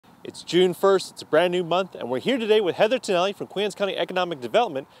It's June 1st, it's a brand new month, and we're here today with Heather Tinelli from Queens County Economic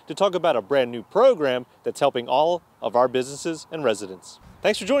Development to talk about a brand new program that's helping all of our businesses and residents.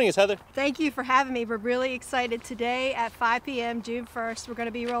 Thanks for joining us, Heather. Thank you for having me. We're really excited. Today at 5 p.m. June 1st, we're going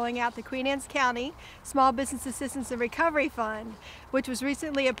to be rolling out the Queen Anne's County Small Business Assistance and Recovery Fund, which was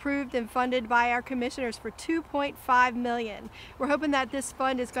recently approved and funded by our commissioners for $2.5 million. We're hoping that this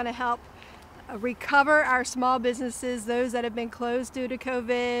fund is going to help recover our small businesses, those that have been closed due to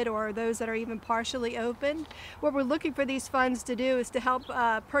COVID or those that are even partially open. What we're looking for these funds to do is to help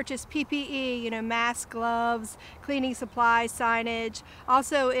purchase PPE, masks, gloves, cleaning supplies, signage.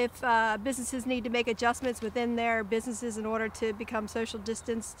 Also, if businesses need to make adjustments within their businesses in order to become social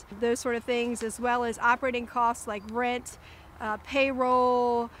distanced, those sort of things, as well as operating costs like rent,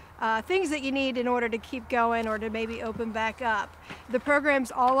 payroll, things that you need in order to keep going or to maybe open back up. The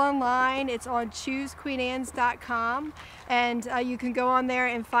program's all online. It's on choosequeenannes.com, and you can go on there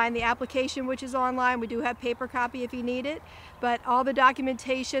and find the application, which is online. We do have paper copy if you need it, but all the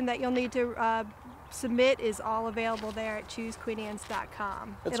documentation that you'll need to submit is all available there at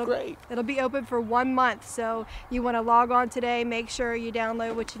choosequeenannes.com. That's great. It'll be open for 1 month, so you want to log on today, make sure you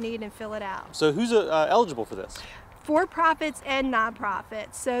download what you need and fill it out. So who's eligible for this? For-profits and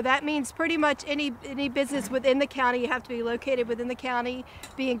nonprofits. So that means pretty much any business within the county. You have to be located within the county,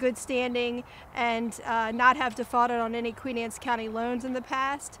 be in good standing, and not have defaulted on any Queen Anne's County loans in the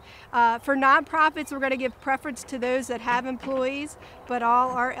past. For nonprofits, we're going to give preference to those that have employees, but all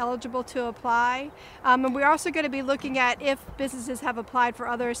are eligible to apply. And we're also going to be looking at if businesses have applied for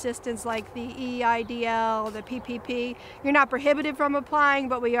other assistance like the EIDL, the PPP. You're not prohibited from applying,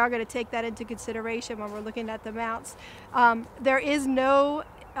 but we are going to take that into consideration when we're looking at the amounts. There is no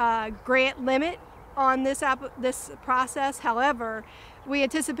grant limit on this process. However, we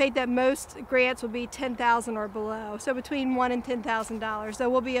anticipate that most grants will be $10,000 or below, so between $1,000 and $10,000. There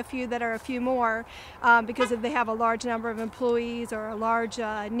will be a few that are a few more because if they have a large number of employees or a large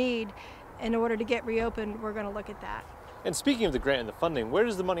need in order to get reopened, we're going to look at that. And speaking of the grant and the funding, where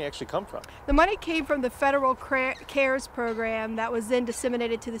does the money actually come from? The money came from the federal CARES program that was then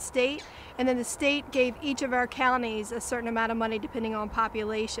disseminated to the state, and then the state gave each of our counties a certain amount of money depending on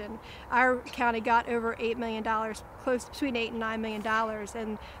population. Our county got over $8 million, close between $8 and $9 million,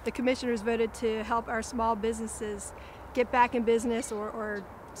 and the commissioners voted to help our small businesses get back in business or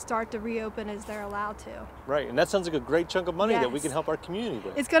start to reopen as they're allowed to. Right, and that sounds like a great chunk of money Yes. that we can help our community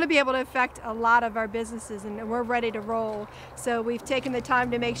with. It's going to be able to affect a lot of our businesses, and we're ready to roll. So we've taken the time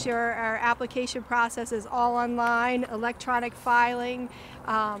to make sure our application process is all online, electronic filing.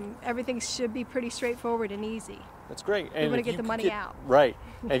 Everything should be pretty straightforward and easy. That's great. We want to get the money out. Right.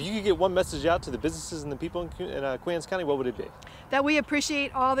 And if you could get one message out to the businesses and the people in Queen Anne's County, what would it be? That we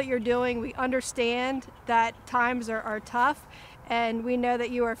appreciate all that you're doing. We understand that times are tough, and we know that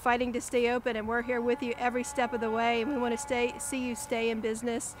you are fighting to stay open, and we're here with you every step of the way, and we want to see you stay in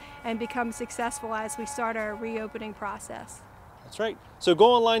business and become successful as we start our reopening process. That's right. So go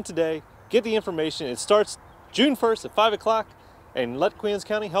online today, get the information. It starts June 1st at 5 o'clock, and let Queen Anne's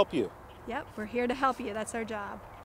County help you. Yep, we're here to help you. That's our job.